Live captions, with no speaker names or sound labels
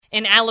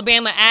In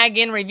Alabama Ag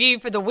in Review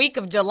for the week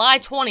of July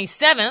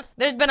 27th,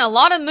 there's been a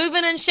lot of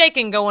moving and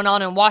shaking going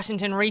on in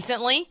Washington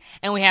recently,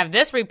 and we have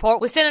this report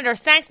with Senator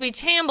Saxby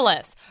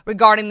Chambliss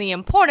regarding the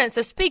importance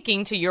of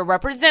speaking to your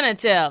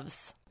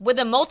representatives. With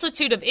a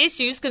multitude of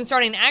issues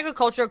concerning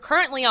agriculture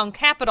currently on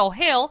Capitol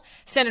Hill,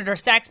 Senator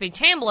Saxby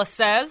Chambliss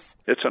says,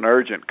 "It's an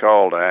urgent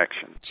call to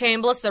action."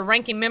 Chambliss, the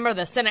ranking member of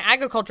the Senate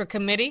Agriculture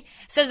Committee,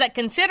 says that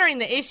considering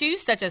the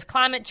issues such as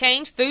climate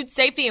change, food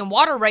safety, and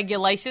water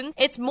regulation,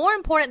 it's more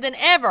important than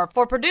ever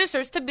for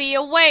producers to be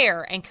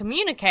aware and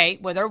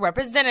communicate with their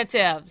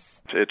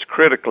representatives. It's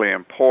critically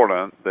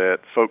important that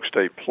folks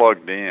stay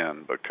plugged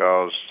in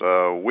because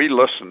we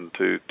listen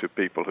to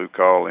people who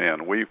call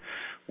in.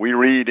 We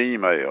read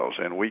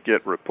emails and we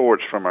get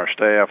reports from our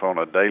staff on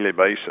a daily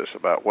basis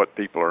about what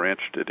people are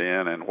interested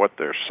in and what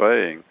they're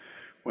saying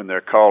when they're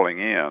calling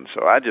in.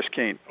 So I just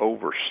can't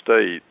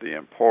overstate the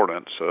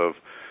importance of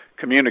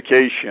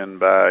communication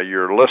by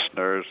your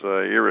listeners,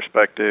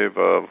 irrespective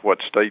of what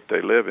state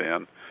they live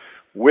in,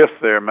 with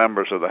their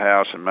members of the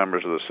House and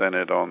members of the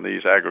Senate on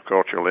these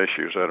agricultural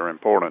issues that are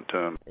important to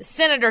them.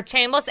 Senator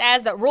Chambliss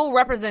adds that rural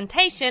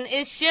representation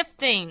is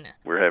shifting.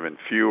 We're having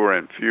fewer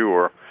and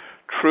fewer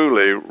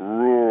truly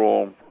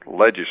rural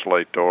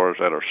legislators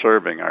that are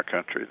serving our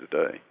country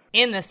today.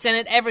 In the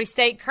Senate, every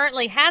state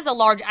currently has a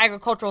large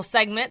agricultural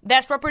segment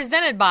that's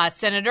represented by a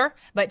senator,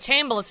 but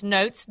Chambliss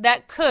notes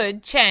that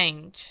could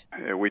change.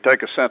 We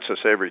take a census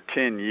every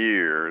 10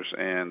 years,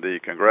 and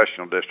the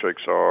congressional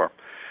districts are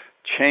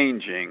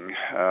changing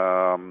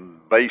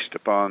based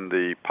upon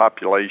the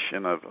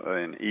population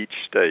in each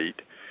state.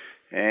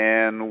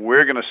 And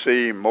we're going to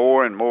see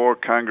more and more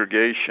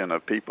congregation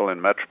of people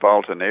in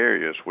metropolitan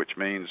areas, which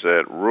means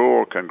that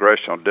rural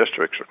congressional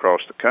districts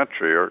across the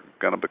country are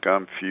going to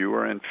become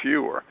fewer and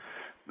fewer.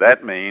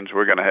 That means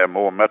we're going to have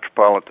more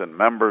metropolitan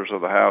members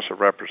of the House of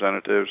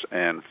Representatives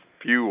and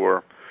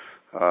fewer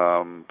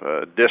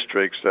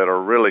districts that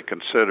are really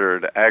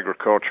considered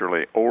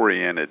agriculturally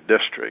oriented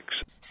districts.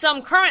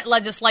 Some current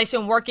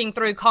legislation working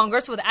through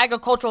Congress with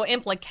agricultural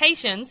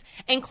implications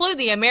include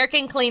the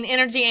American Clean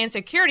Energy and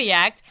Security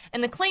Act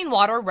and the Clean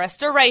Water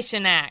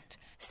Restoration Act.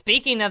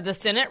 Speaking of the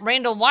Senate,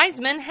 Randall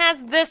Wiseman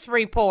has this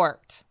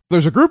report.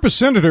 There's a group of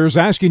senators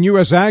asking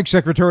U.S. Ag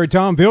Secretary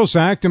Tom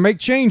Vilsack to make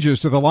changes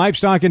to the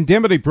livestock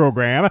indemnity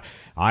program.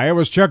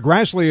 Iowa's Chuck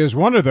Grassley is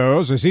one of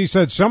those, as he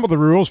said some of the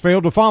rules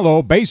failed to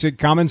follow basic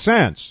common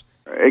sense.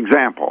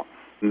 Example,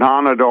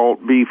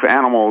 non-adult beef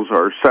animals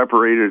are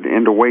separated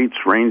into weights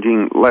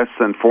ranging less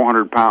than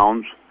 400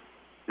 pounds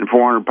and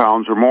 400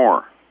 pounds or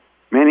more.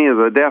 Many of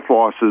the death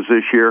losses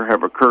this year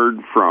have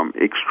occurred from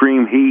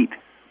extreme heat,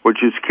 which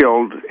has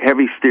killed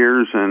heavy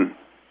steers and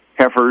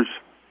heifers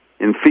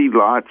in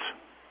feedlots,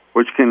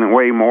 which can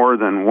weigh more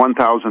than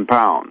 1,000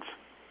 pounds.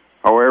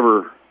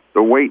 However,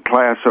 the weight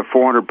class of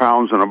 400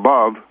 pounds and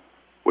above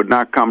would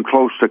not come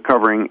close to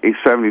covering a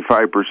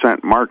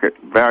 75% market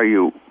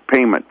value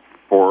payment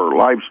for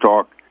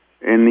livestock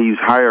in these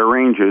higher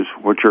ranges,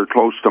 which are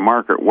close to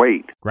market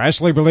weight.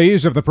 Grassley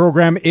believes if the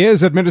program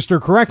is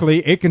administered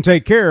correctly, it can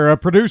take care of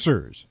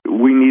producers.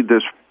 We need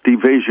this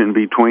division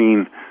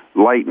between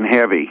light and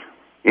heavy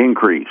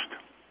increased,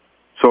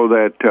 so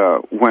that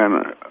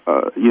when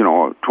a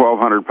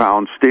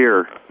 1,200-pound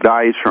steer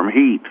dies from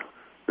heat,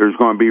 there's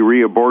going to be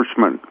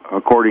reimbursement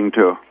according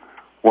to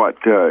what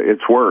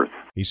it's worth.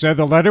 He said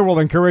the letter will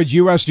encourage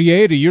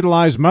USDA to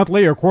utilize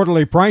monthly or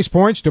quarterly price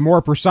points to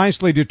more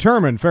precisely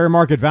determine fair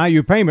market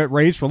value payment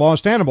rates for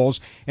lost animals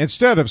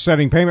instead of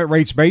setting payment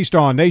rates based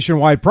on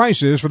nationwide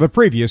prices for the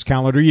previous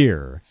calendar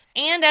year.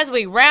 And as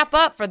we wrap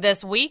up for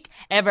this week,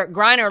 Everett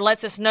Griner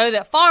lets us know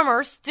that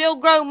farmers still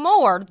grow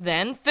more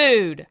than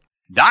food.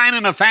 Dine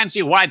in a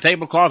fancy white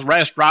tablecloth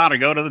restaurant or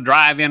go to the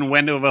drive-in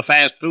window of a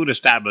fast food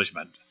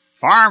establishment.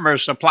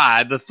 Farmers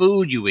supply the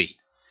food you eat.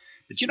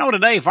 But you know,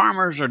 today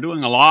farmers are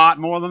doing a lot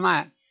more than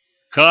that.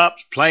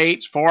 Cups,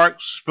 plates,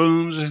 forks,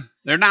 spoons,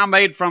 they're now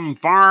made from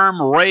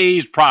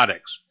farm-raised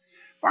products.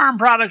 Farm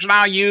products are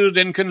now used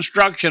in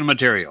construction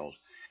materials,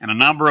 and a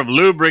number of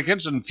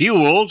lubricants and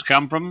fuels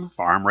come from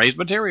farm-raised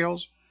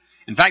materials.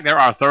 In fact, there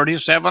are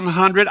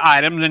 3,700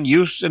 items in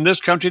use in this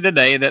country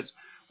today that's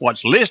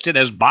what's listed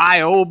as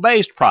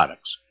bio-based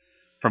products,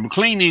 from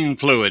cleaning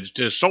fluids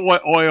to soy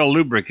oil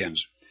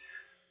lubricants.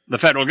 The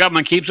federal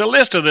government keeps a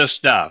list of this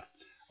stuff,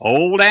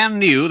 old and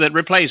new, that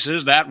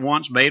replaces that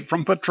once made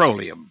from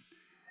petroleum.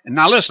 And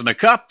now listen, a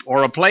cup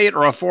or a plate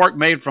or a fork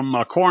made from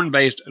a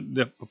corn-based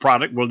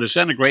product will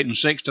disintegrate in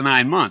 6 to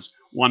 9 months.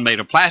 One made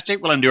of plastic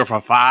will endure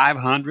for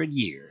 500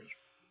 years.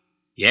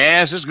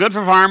 Yes, it's good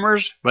for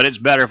farmers, but it's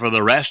better for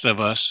the rest of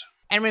us.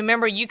 And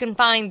remember, you can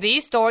find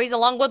these stories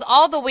along with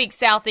all the week's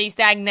Southeast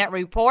AgNet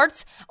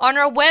reports on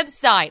our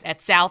website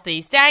at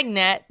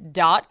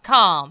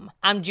southeastagnet.com.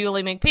 I'm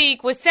Julie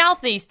McPeak with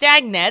Southeast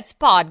AgNet's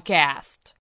podcast.